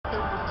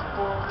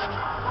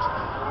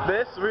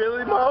This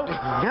really, Mo?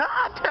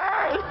 God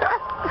dang!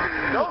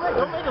 Don't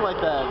make it like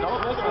that.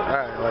 Don't make it like that.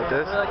 Alright, like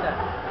this? Like that.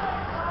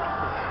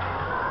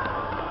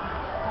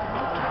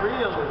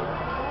 Really?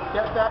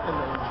 Get that in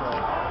the intro.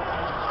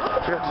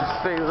 Just to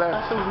say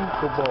that.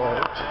 Come on.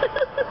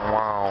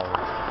 Wow.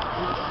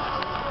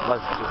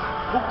 Let's just.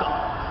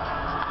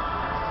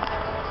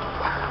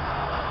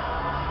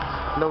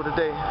 Know the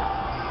day.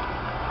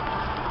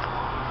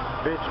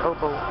 Bitch,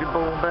 oboe, you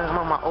boom, bam,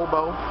 on my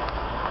oboe.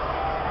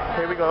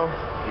 Here we go.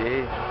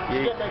 Yeah.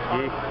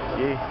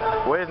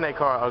 Where's Nate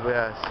Carr, ugly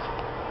ass?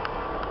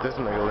 This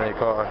nigga Nate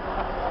Carr.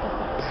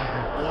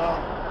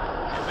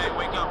 Hey,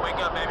 wake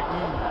up, baby.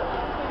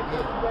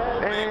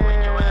 And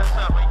Wake your ass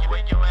up,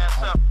 wake your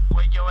ass up,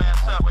 wake your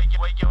ass up,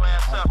 wake your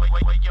ass up,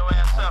 wake your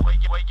ass up,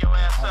 wake your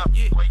ass up,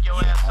 wake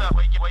your ass up,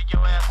 wake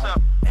your ass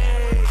up.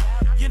 Hey,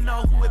 you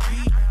know who it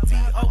be?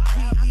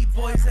 D.O.P.E.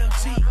 boys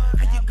MG.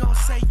 How you gon'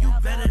 say you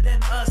better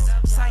than us?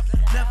 Psych,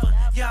 never,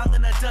 y'all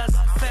in the dust.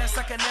 Fast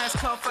like a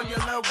NASCAR from your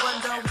little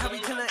window. How we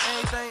killing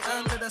everything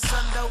under the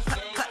sun though.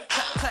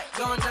 Clap,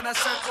 going down that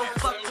circle.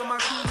 Fuck with my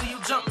crew when you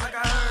jump like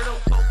a hurdle.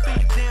 Both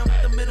feet down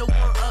with the middle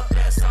one up.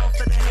 That's all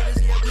for the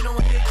haters, yeah, we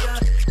don't hit ya.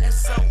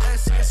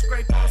 SOS, yeah,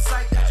 scrape on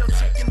sight. Got your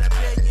chick in the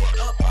bed,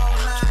 yeah, up all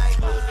night.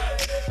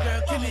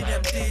 Girl, give me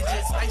them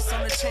digits. Ice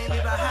on the chain,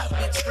 leave a hot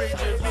bitch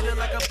frigid. Read it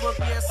like a book,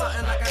 yeah,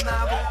 something like a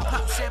novel.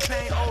 Pop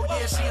champagne, oh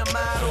yeah, she a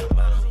model.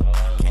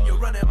 Can you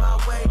run it my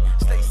way?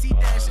 Stacy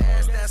dash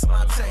ass, that's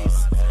my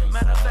taste.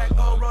 Matter of fact,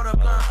 go roll the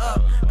blunt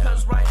up,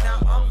 cause right now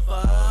I'm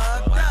fucked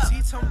up.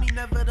 She told me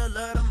never to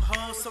love them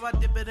hoes, so I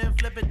dip it and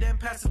flip it, then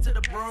pass it to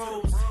the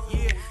bros.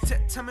 Yeah,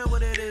 tell me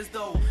what it is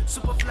though.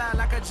 Super fly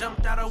like I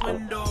jumped out a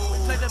window.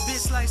 Play the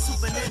bitch like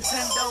Super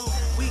Nintendo.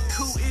 We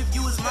cool if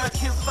you was my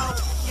kinfolk.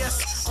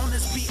 Yes, on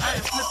this beat I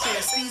ain't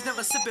flipping. Steve's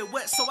never sip it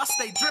wet, so I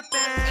stay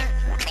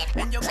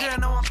dripping. And your girl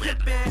know I'm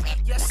pippin'.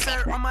 Yes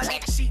sir, on my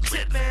dick she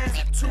tippin'.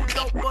 Two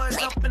dope boys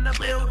up in the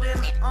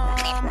building.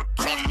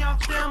 Can y'all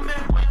feel me?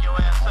 Wake your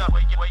ass up,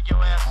 wake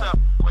your ass up,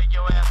 wake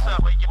your ass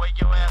up, wake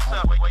your ass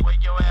up, wake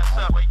your ass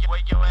up, wake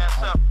your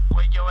ass up,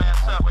 wake your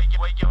ass up,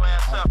 wake your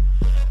ass up.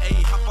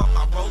 Hey, hop on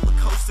my roller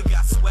coaster,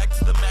 got swag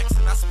to the max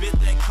and I spit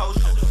that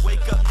kosher.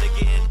 Wake up,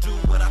 nigga, and do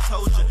what I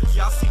told you.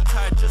 Y'all seem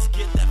tired, just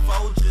get that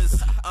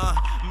Folgers.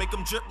 Make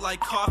them drip like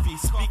coffee.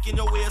 Speak in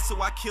your ear so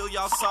I kill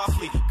y'all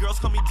softly. Girls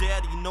call me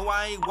daddy, you know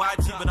I ain't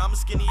YG, but I'm a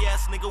skinny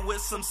ass nigga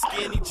with some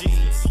skinny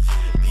jeans.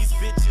 These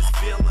bitches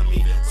feeling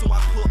me, so I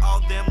pull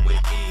all them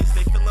with ease.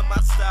 They feeling my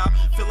style,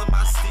 feeling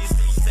my steez.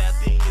 Sad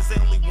thing is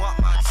they only want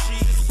my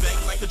cheese.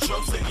 Bang like a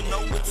drum so you know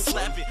when to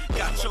slap it.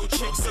 Got your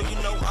chick so you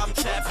know I'm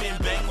tapping.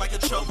 Bang like a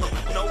cholo,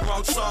 no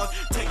wrong song.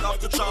 Take off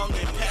the tongue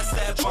and pass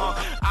that bomb.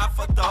 I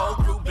fuck the whole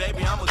crew,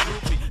 baby, I'm a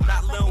groupie.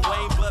 Not Lil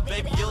Wayne, but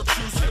baby, you'll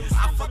choose me.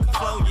 I fuck the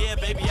flow, yeah,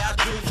 baby, I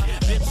do.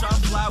 Bitch, I'm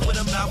fly with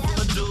a mouth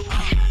full of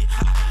doobie.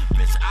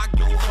 Bitch, I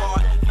go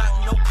hard. Not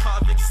no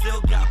convict,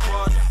 still got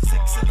bars.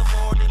 6 in the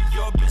morning,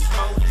 your bitch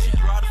moaning. She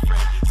brought a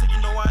friend, so you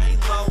know I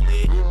ain't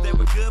lonely. They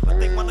were good, but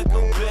they wanna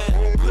go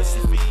bad. Pussy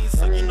fiends,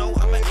 so you know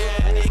I'm an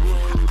addict.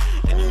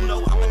 And you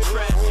know I'm a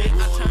trash shit.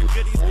 I turn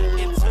goodies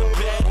into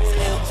baddies.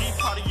 LG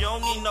party, you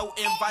don't need no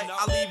invite.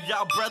 I leave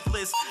y'all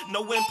breathless,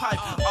 no windpipe.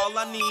 All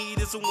I need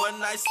is a one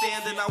night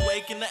stand, and I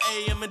wake in the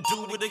AM and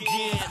do it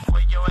again.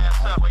 Wake your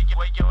ass up, wake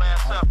your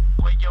ass up,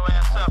 wake your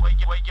ass up, wake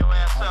your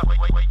ass up, wake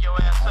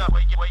your ass up,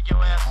 wake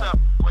your ass up,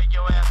 wake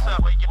your ass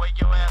up, wake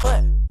your ass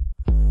up. What?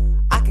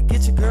 I could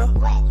get you, girl.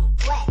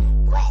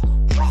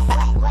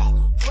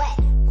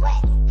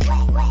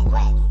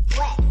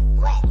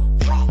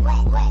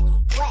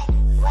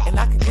 And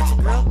I could get you,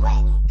 girl.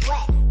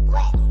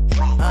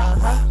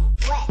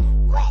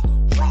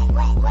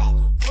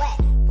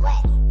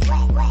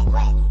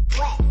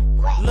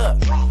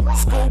 Look,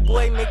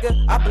 schoolboy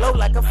nigga, I blow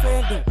like a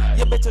FanDuel.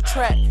 Your bitch a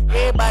track,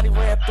 everybody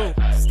ran through.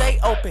 Stay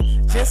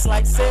open, just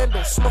like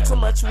sandals. Smoke so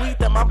much weed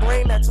that my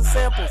brain natural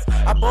samples.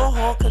 I ball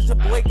hard cause your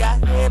boy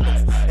got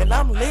handles. And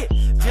I'm lit,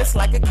 just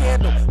like a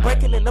candle.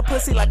 Breaking in the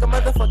pussy like a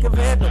motherfucking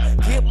vandal.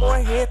 Get more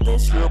head than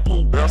she'll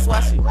poop. That's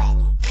why she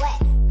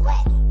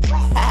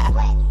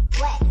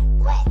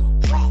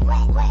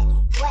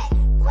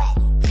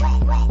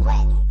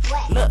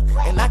Look,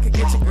 and I could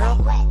get you, girl.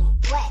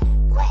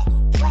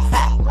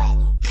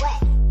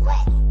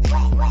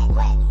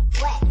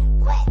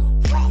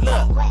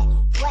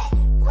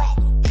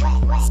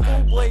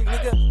 Schoolboy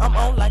nigga, I'm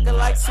on like a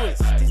light switch.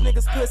 These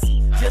niggas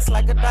pussy, just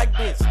like a dyke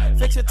bitch.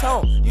 Fix your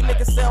tone, you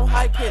niggas sound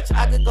high pitch.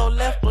 I could go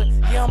left, but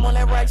yeah, I'm on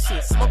that right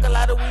shit. Smoke a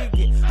lot of weed,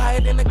 get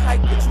higher than a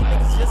kite, bitch. You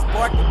niggas just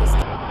barking, but look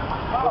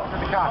at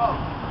the cops.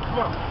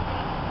 Look.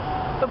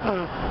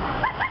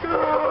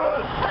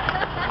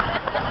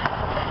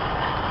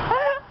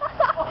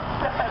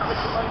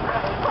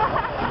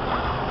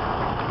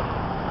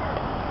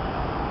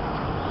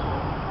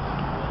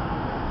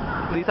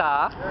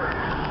 Lisa?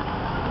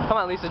 Come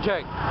on, Lisa,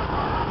 jerk.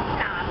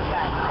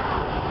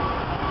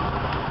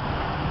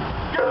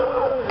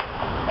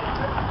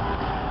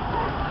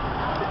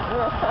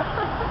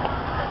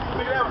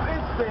 Look at that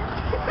instinct.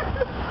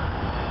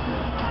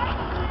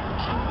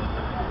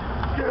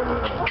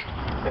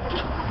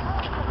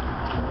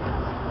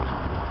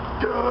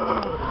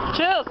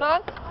 Chill,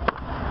 son.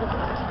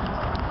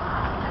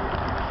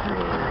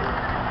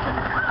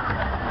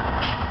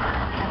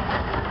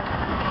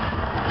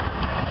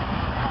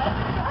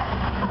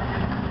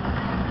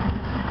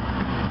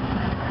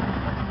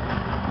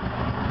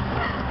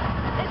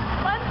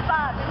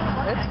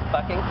 It's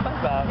fucking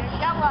SpongeBob. They're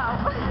yellow.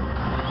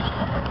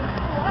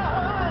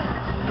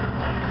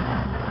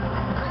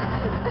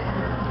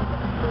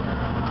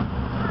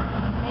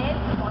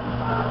 It's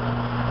SpongeBob.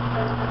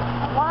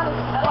 I want a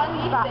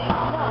SpongeBob.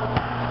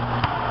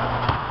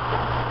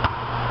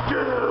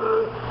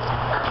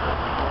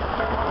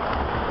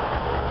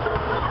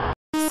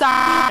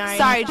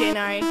 Sorry,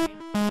 Janari.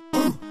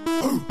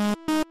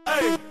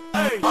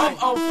 I'm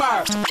on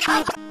fire.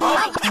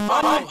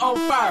 I'm on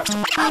fire.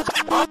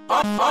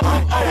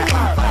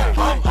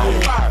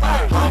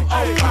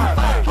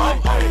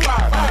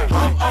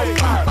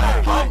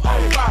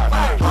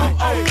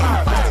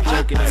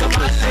 Jerkin in the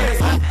pussy.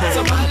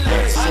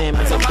 Sam in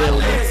the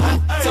building.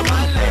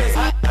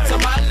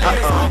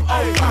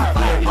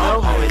 You know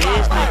who it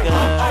is, nigga.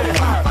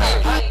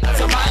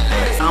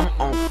 I'm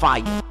on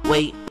fire.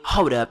 Wait,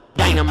 hold up.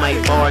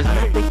 Dynamite bars.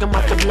 I think I'm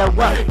about to blow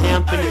up. Now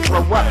I'm finna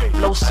throw up.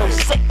 Flow so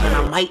sick, and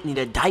I might need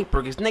a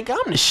diaper. Cause nigga,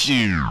 I'm the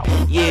shit.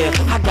 Yeah,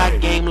 I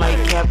got game like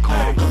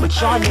Capcom. But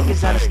y'all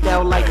niggas out of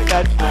style like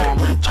Fat Form.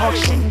 Talk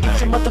shit and get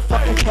some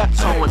motherfucking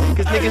caps on.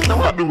 Cause niggas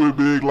know I do it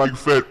big like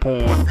fat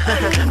porn.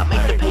 I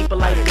make the paper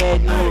like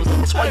bad news.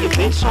 That's why your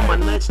bitch on my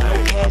nuts, no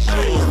cash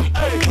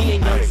in. Me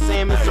and Young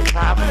Sam is a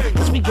problem.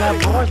 Cause we got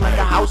bars like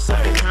a house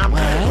up in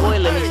Compton. Boy,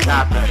 let me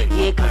stop it.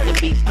 Here comes the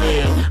beast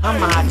dead.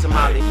 I'm a hot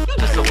tamale. You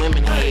just a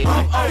women head.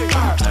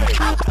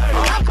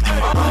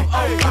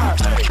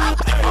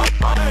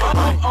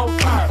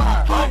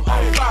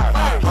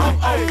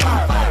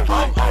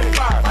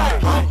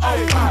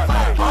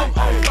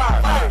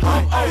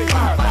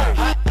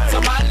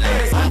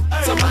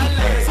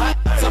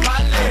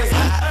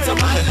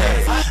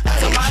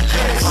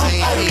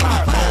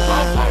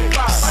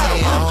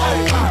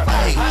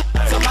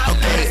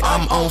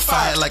 I'm on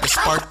fire like a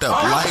sparked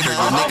up lighter.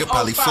 Your nigga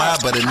probably fly,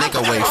 but a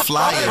nigga way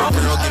flyer.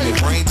 Girl, give me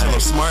brain till I'm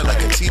smart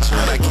like a teacher.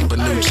 And I keep a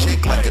new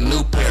chick like a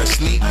new pair of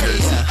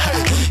sneakers.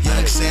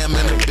 Young Sam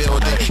in the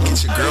building.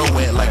 Get your girl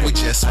wet like we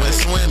just went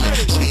swimming.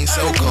 She ain't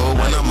so cold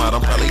when I'm out,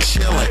 I'm probably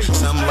chilling.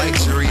 Some like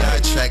jury, I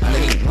attract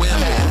many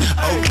women.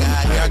 Oh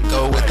God, here I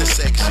go with the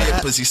sex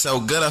shit. Pussy so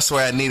good, I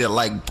swear I need it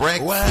like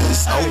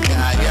breakfast. Oh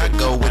God, here I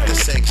go with the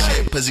sex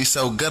shit. Pussy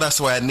so good, I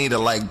swear I need it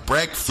like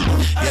breakfast.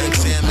 Young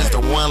Sam is the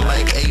one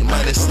like 8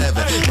 minus 7.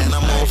 And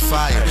I'm on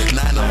fire,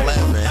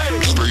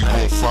 9/11. Straight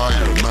on fire,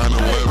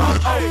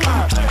 9/11.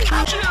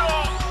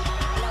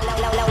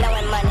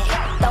 Blowing money,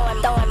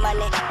 throwing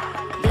money,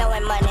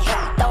 blowing money,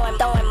 throwing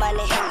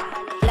money,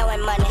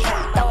 blowing money,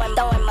 throwing money,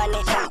 blowing money, throwing money.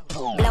 It's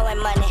blowing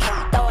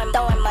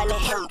money,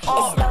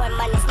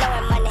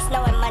 blowing money,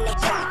 blowing money,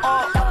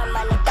 throwing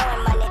money, throwing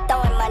money,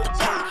 throwing money.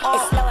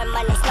 It's blowing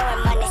money,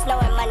 blowing money,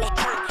 blowing money.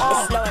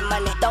 It's blowing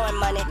money, throwing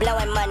money,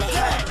 blowing money.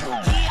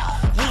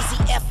 Weezy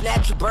F,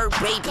 natural bird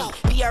baby.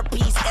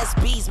 BRP's,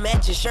 SB's,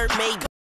 matching shirt maybe.